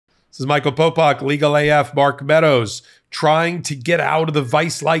This is Michael Popok, Legal AF, Mark Meadows, trying to get out of the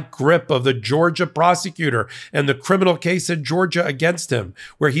vice-like grip of the Georgia prosecutor and the criminal case in Georgia against him,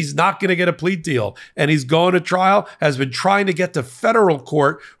 where he's not going to get a plea deal and he's going to trial, has been trying to get to federal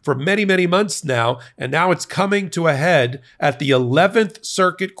court for many, many months now, and now it's coming to a head at the 11th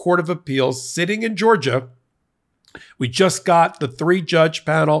Circuit Court of Appeals sitting in Georgia. We just got the 3-judge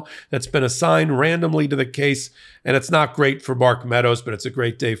panel that's been assigned randomly to the case, and it's not great for Mark Meadows, but it's a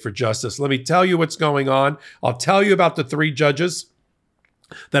great day for justice. Let me tell you what's going on. I'll tell you about the 3 judges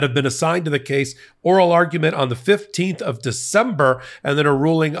that have been assigned to the case. Oral argument on the 15th of December, and then a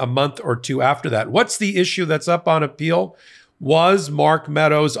ruling a month or two after that. What's the issue that's up on appeal? Was Mark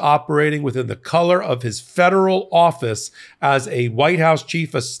Meadows operating within the color of his federal office as a White House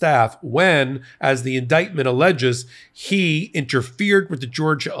chief of staff when, as the indictment alleges, he interfered with the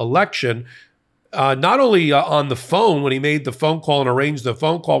Georgia election, not only on the phone when he made the phone call and arranged the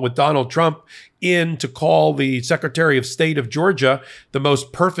phone call with Donald Trump in to call the Secretary of State of Georgia, the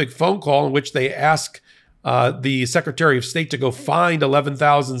most perfect phone call in which they ask the Secretary of State to go find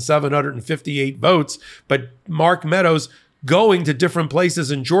 11,758 votes, but Mark Meadows going to different places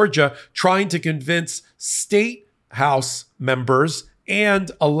in Georgia, trying to convince state house members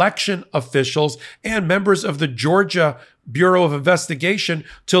and election officials and members of the Georgia Bureau of Investigation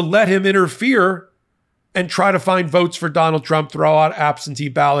to let him interfere and try to find votes for Donald Trump, throw out absentee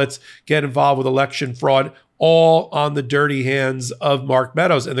ballots, get involved with election fraud, all on the dirty hands of Mark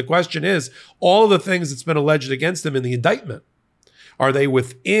Meadows. And the question is, all of the things that's been alleged against him in the indictment, are they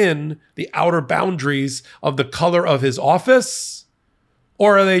within the outer boundaries of the color of his office,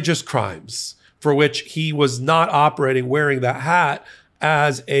 or are they just crimes for which he was not operating wearing that hat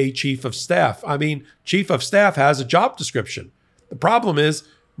as a chief of staff? I mean, chief of staff has a job description. The problem is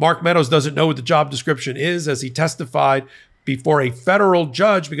Mark Meadows doesn't know what the job description is, as he testified before a federal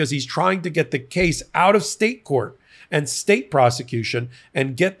judge, because he's trying to get the case out of state court and state prosecution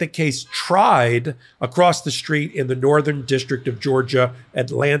and get the case tried across the street in the Northern District of Georgia,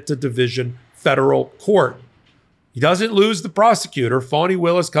 Atlanta Division Federal Court. He doesn't lose the prosecutor. Fani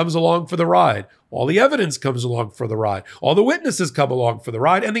Willis comes along for the ride. All the evidence comes along for the ride. All the witnesses come along for the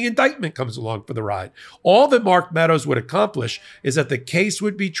ride, and the indictment comes along for the ride. All that Mark Meadows would accomplish is that the case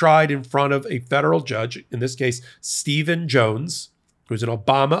would be tried in front of a federal judge, in this case, Stephen Jones, who's an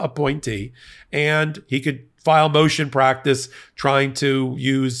Obama appointee, and he could file motion practice trying to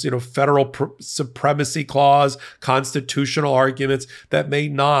use, federal supremacy clause, constitutional arguments that may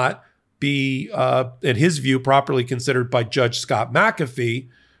not be, in his view, properly considered by Judge Scott McAfee,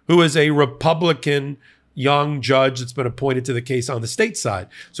 who is a Republican young judge that's been appointed to the case on the state side.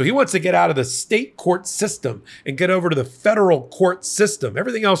 So he wants to get out of the state court system and get over to the federal court system.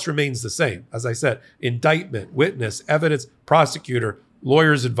 Everything else remains the same. As I said, indictment, witness, evidence, prosecutor,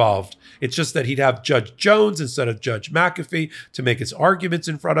 lawyers involved. It's just that he'd have Judge Jones instead of Judge McAfee to make his arguments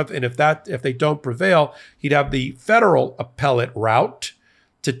in front of. And if they don't prevail, he'd have the federal appellate route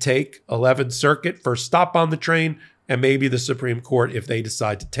to take 11th Circuit, first stop on the train, and maybe the Supreme Court if they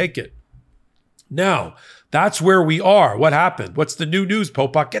decide to take it. Now, that's where we are. What happened? What's the new news,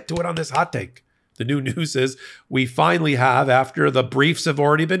 Popok? Get to it on this hot take. The new news is we finally have, after the briefs have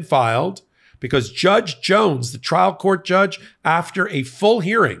already been filed, because Judge Jones, the trial court judge, after a full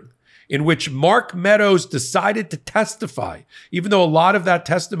hearing in which Mark Meadows decided to testify, even though a lot of that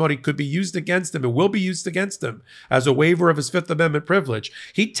testimony could be used against him and will be used against him as a waiver of his Fifth Amendment privilege,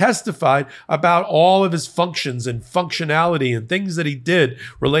 he testified about all of his functions and functionality and things that he did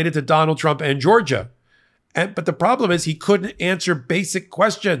related to Donald Trump and Georgia. But the problem is he couldn't answer basic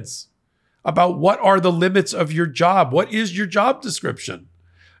questions about what are the limits of your job? What is your job description?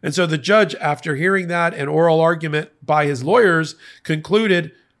 And so the judge, after hearing that and oral argument by his lawyers,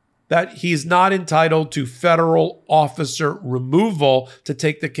 concluded that he's not entitled to federal officer removal to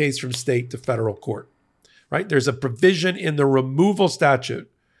take the case from state to federal court, right? There's a provision in the removal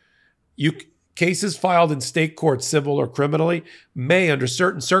statute. Cases filed in state court, civil or criminally, may, under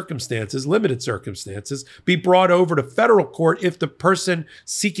certain circumstances, limited circumstances, be brought over to federal court if the person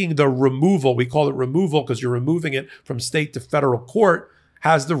seeking the removal, we call it removal because you're removing it from state to federal court,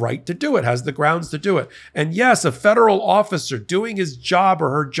 has the right to do it, has the grounds to do it. And yes, a federal officer doing his job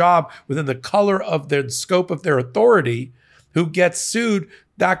or her job within the color of their scope of their authority who gets sued,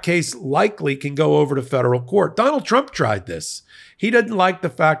 that case likely can go over to federal court. Donald Trump tried this. He didn't like the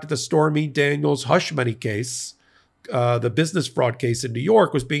fact that the Stormy Daniels hush money case, the business fraud case in New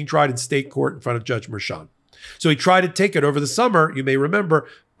York, was being tried in state court in front of Judge Merchan. So he tried to take it over the summer, you may remember,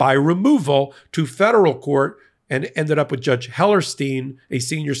 by removal to federal court, and ended up with Judge Hellerstein, a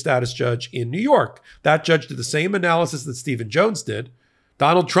senior status judge in New York. That judge did the same analysis that Stephen Jones did,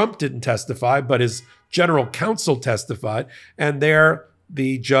 Donald Trump didn't testify, but his general counsel testified. And there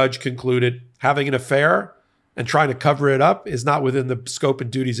the judge concluded having an affair and trying to cover it up is not within the scope and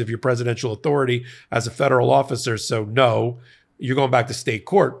duties of your presidential authority as a federal officer. So no, you're going back to state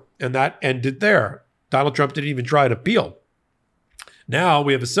court. And that ended there. Donald Trump didn't even try to appeal. Now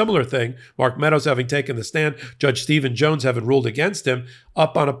we have a similar thing. Mark Meadows having taken the stand, Judge Stephen Jones having ruled against him,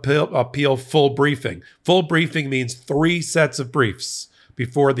 up on appeal full briefing. Full briefing means 3 sets of briefs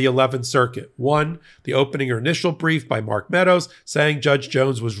before the 11th Circuit. 1, the opening or initial brief by Mark Meadows saying Judge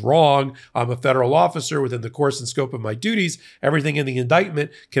Jones was wrong. I'm a federal officer within the course and scope of my duties. Everything in the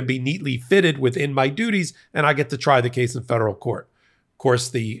indictment can be neatly fitted within my duties, and I get to try the case in federal court. Of course,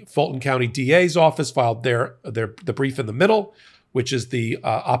 the Fulton County DA's office filed the brief in the middle, which is the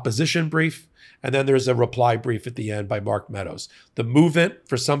opposition brief. And then there's a reply brief at the end by Mark Meadows. The movement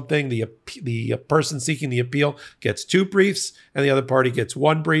for something, the person seeking the appeal gets 2 briefs and the other party gets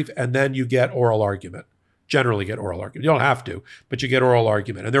 1 brief, and then you get oral argument. Generally get oral argument. You don't have to, but you get oral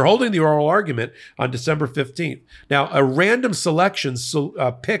argument. And they're holding the oral argument on December 15th. Now, a random selection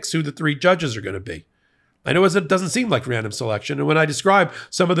picks who the 3 judges are going to be. I know it doesn't seem like random selection. And when I describe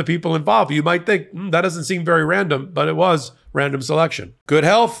some of the people involved, you might think, that doesn't seem very random, but it was random selection. Good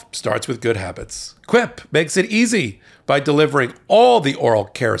health starts with good habits. Quip makes it easy by delivering all the oral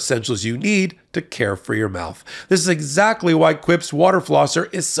care essentials you need to care for your mouth. This is exactly why Quip's water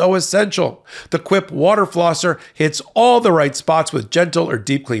flosser is so essential. The Quip water flosser hits all the right spots with gentle or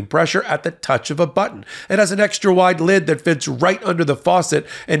deep clean pressure at the touch of a button. It has an extra wide lid that fits right under the faucet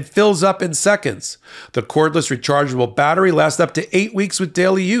and fills up in seconds. The cordless rechargeable battery lasts up to 8 weeks with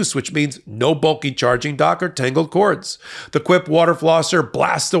daily use, which means no bulky charging dock or tangled cords. The Quip water flosser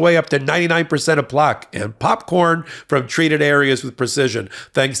blasts away up to 99% of plaque and popcorn from treated areas with precision,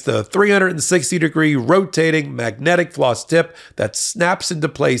 thanks to the 360-degree rotating magnetic floss tip that snaps into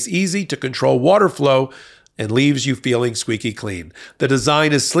place easy to control water flow and leaves you feeling squeaky clean. The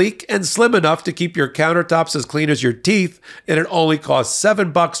design is sleek and slim enough to keep your countertops as clean as your teeth, and it only costs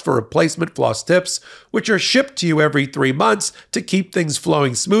 $7 for replacement floss tips, which are shipped to you every 3 months to keep things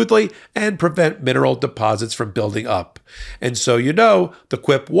flowing smoothly and prevent mineral deposits from building up. And so the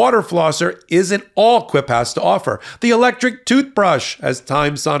Quip water flosser isn't all Quip has to offer. The electric toothbrush has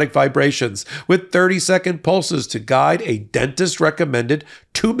time sonic vibrations with 30-second pulses to guide a dentist-recommended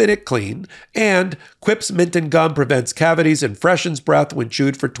 2-minute clean, and Quip's mint and gum prevents cavities and freshens breath when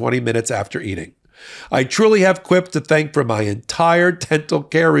chewed for 20 minutes after eating. I truly have Quip to thank for my entire dental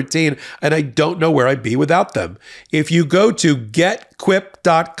care routine, and I don't know where I'd be without them. If you go to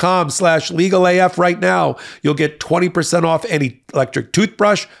getquip.com/legalaf right now, you'll get 20% off any electric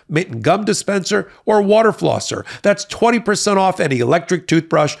toothbrush, mint and gum dispenser, or water flosser. That's 20% off any electric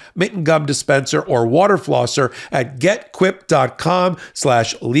toothbrush, mint and gum dispenser, or water flosser at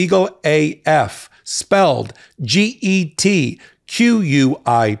getquip.com/legalaf, spelled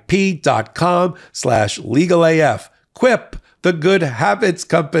GETQUIP.com/legalaf. Quip, the good habits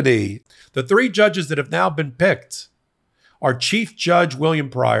company. The 3 judges that have now been picked are Chief Judge William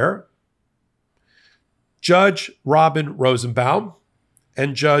Pryor, Judge Robin Rosenbaum,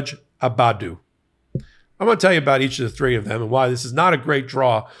 and Judge Abadu. I'm going to tell you about each of the 3 of them and why this is not a great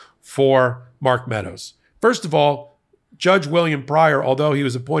draw for Mark Meadows. First of all, Judge William Pryor, although he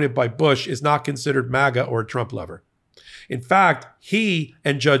was appointed by Bush, is not considered MAGA or a Trump lover. In fact, he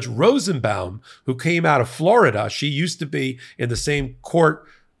and Judge Rosenbaum, who came out of Florida, she used to be in the same court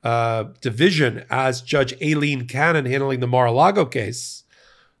division as Judge Aileen Cannon handling the Mar-a-Lago case.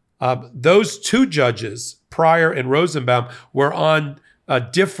 Those 2 judges, Pryor and Rosenbaum, were on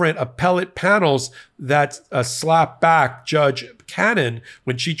different appellate panels that slapped back Judge Cannon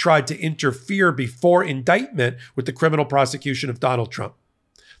when she tried to interfere before indictment with the criminal prosecution of Donald Trump.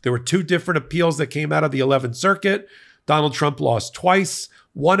 There were 2 different appeals that came out of the 11th Circuit. Donald Trump lost twice.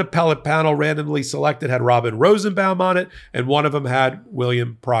 One appellate panel randomly selected had Robin Rosenbaum on it, and one of them had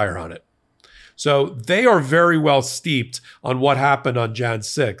William Pryor on it. So they are very well steeped on what happened on Jan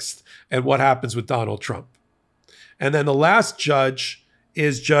 6th and what happens with Donald Trump. And then the last judge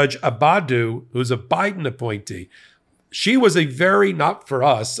is Judge Abadu, who's a Biden appointee. She was a very, not for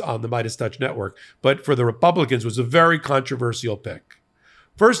us on the Midas Touch Network, but for the Republicans, was a very controversial pick.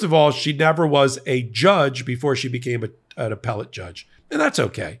 First of all, she never was a judge before she became an appellate judge. And that's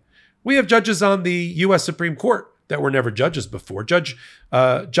okay. We have judges on the U.S. Supreme Court that were never judges before. Justice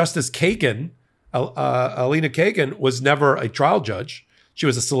Kagan, Alina Kagan, was never a trial judge. She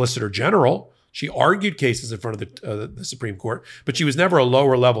was a solicitor general. She argued cases in front of the Supreme Court, but she was never a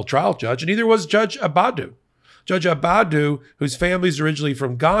lower level trial judge, and neither was Judge Abadu. Judge Abadu, whose family's originally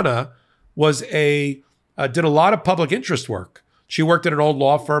from Ghana, did a lot of public interest work. She worked at an old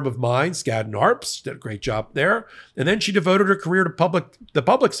law firm of mine, Skadden Arps, did a great job there. And then she devoted her career to the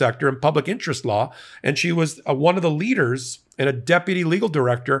public sector and public interest law. And she was one of the leaders and a deputy legal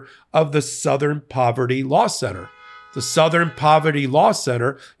director of the Southern Poverty Law Center. The Southern Poverty Law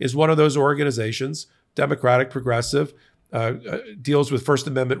Center is one of those organizations, democratic, progressive, deals with First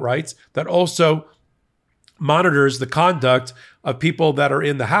Amendment rights, that also monitors the conduct of people that are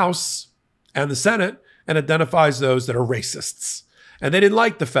in the House and the Senate and identifies those that are racists. And they didn't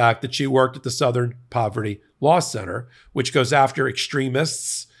like the fact that she worked at the Southern Poverty Law Center, which goes after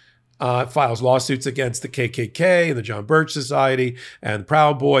extremists, files lawsuits against the KKK and the John Birch Society and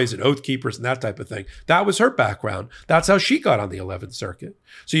Proud Boys and Oath Keepers and that type of thing. That was her background. That's how she got on the 11th Circuit.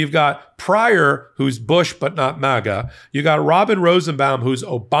 So you've got Pryor, who's Bush but not MAGA. You got Robin Rosenbaum, who's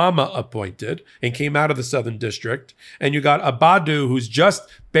Obama appointed and came out of the Southern District. And you got Abadu, who's just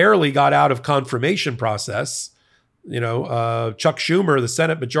barely got out of confirmation process. Chuck Schumer, the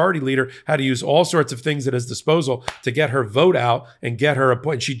Senate Majority Leader, had to use all sorts of things at his disposal to get her vote out and get her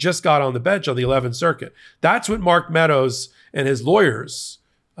appointed. She just got on the bench on the 11th Circuit. That's what Mark Meadows and his lawyers,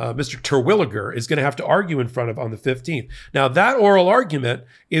 Mr. Terwilliger, is going to have to argue in front of on the 15th. Now, that oral argument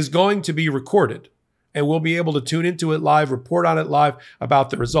is going to be recorded, and we'll be able to tune into it live, report on it live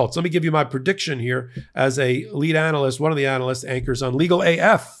about the results. Let me give you my prediction here as a lead analyst, one of the analyst anchors on Legal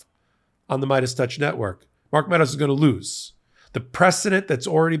AF on the Midas Touch Network. Mark Meadows is going to lose. The precedent that's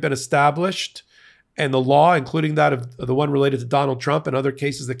already been established and the law, including that of the one related to Donald Trump and other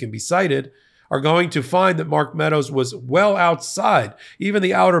cases that can be cited, are going to find that Mark Meadows was well outside even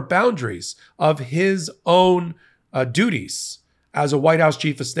the outer boundaries of his own duties as a White House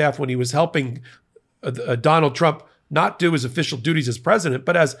chief of staff when he was helping Donald Trump not do his official duties as president,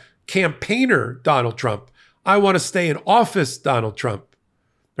 but as campaigner Donald Trump. I want to stay in office, Donald Trump.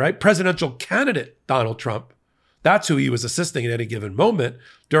 Right? Presidential candidate Donald Trump. That's who he was assisting at any given moment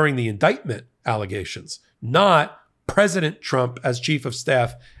during the indictment allegations, not President Trump as chief of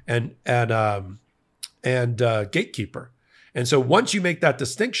staff and gatekeeper. And so once you make that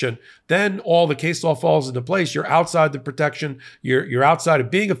distinction, then all the case law falls into place. You're outside the protection. You're outside of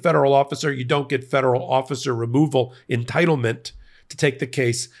being a federal officer. You don't get federal officer removal entitlement to take the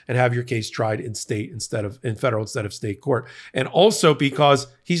case and have your case tried in federal instead of state court. And also because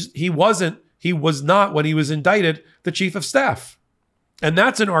he was not, when he was indicted, the chief of staff. And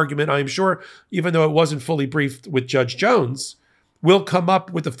that's an argument, I'm sure, even though it wasn't fully briefed with Judge Jones, will come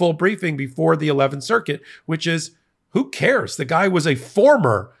up with the full briefing before the 11th Circuit, which is, who cares? The guy was a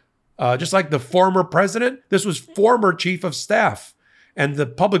former, just like the former president, this was former chief of staff. And the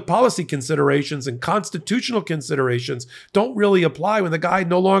public policy considerations and constitutional considerations don't really apply when the guy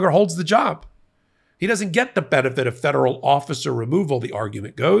no longer holds the job. He doesn't get the benefit of federal officer removal, the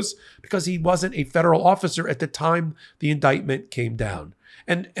argument goes, because he wasn't a federal officer at the time the indictment came down.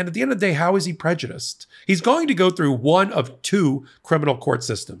 And at the end of the day, how is he prejudiced? He's going to go through one of two criminal court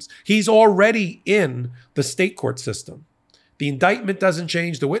systems. He's already in the state court system. The indictment doesn't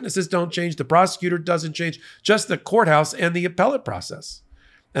change. The witnesses don't change. The prosecutor doesn't change. Just the courthouse and the appellate process.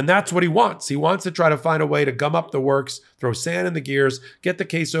 And that's what he wants. He wants to try to find a way to gum up the works, throw sand in the gears, get the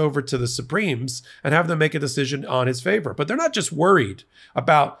case over to the Supremes, and have them make a decision on his favor. But they're not just worried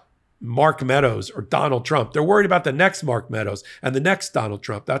about Mark Meadows or Donald Trump. They're worried about the next Mark Meadows and the next Donald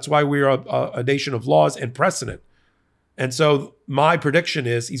Trump. That's why we are a nation of laws and precedent. And so my prediction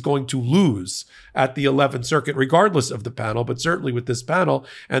is he's going to lose at the 11th Circuit, regardless of the panel, but certainly with this panel.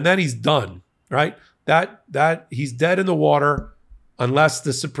 And then he's done, right? That he's dead in the water unless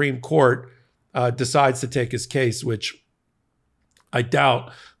the Supreme Court decides to take his case, which I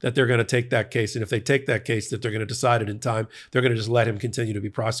doubt that they're going to take that case. And if they take that case, that they're going to decide it in time. They're going to just let him continue to be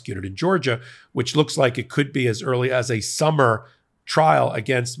prosecuted in Georgia, which looks like it could be as early as a summer trial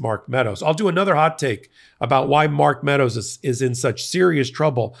against Mark Meadows. I'll do another hot take about why Mark Meadows is in such serious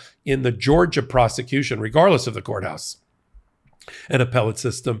trouble in the Georgia prosecution, regardless of the courthouse and appellate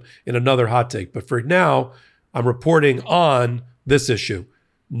system, in another hot take. But for now, I'm reporting on this issue.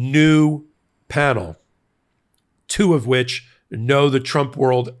 New panel, two of which know the Trump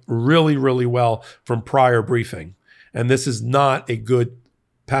world really, really well from prior briefing. And this is not a good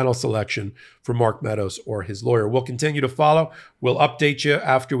panel selection for Mark Meadows or his lawyer. We'll continue to follow. We'll update you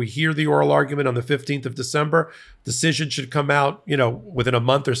after we hear the oral argument on the 15th of December. Decision should come out, within a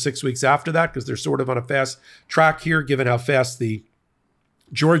month or 6 weeks after that, because they're sort of on a fast track here, given how fast the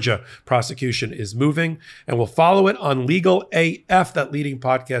Georgia prosecution is moving, and we'll follow it on Legal AF, that leading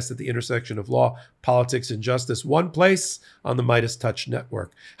podcast at the intersection of law, politics, and justice. One place on the Midas Touch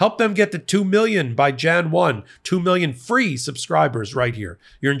Network. Help them get to 2 million by Jan 1. 2 million free subscribers right here.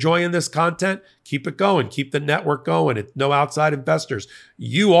 You're enjoying this content? Keep it going. Keep the network going. It's no outside investors.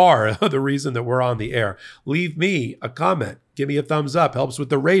 You are the reason that we're on the air. Leave me a comment. Give me a thumbs up. Helps with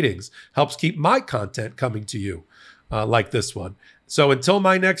the ratings. Helps keep my content coming to you like this one. So until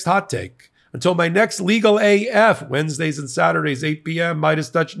my next hot take, until my next Legal AF, Wednesdays and Saturdays, 8 p.m., Midas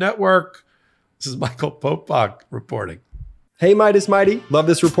Touch Network, this is Michael Popok reporting. Hey, Midas Mighty, love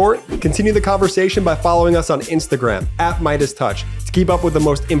this report? Continue the conversation by following us on Instagram @MidasTouch to keep up with the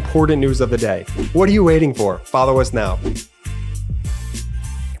most important news of the day. What are you waiting for? Follow us now.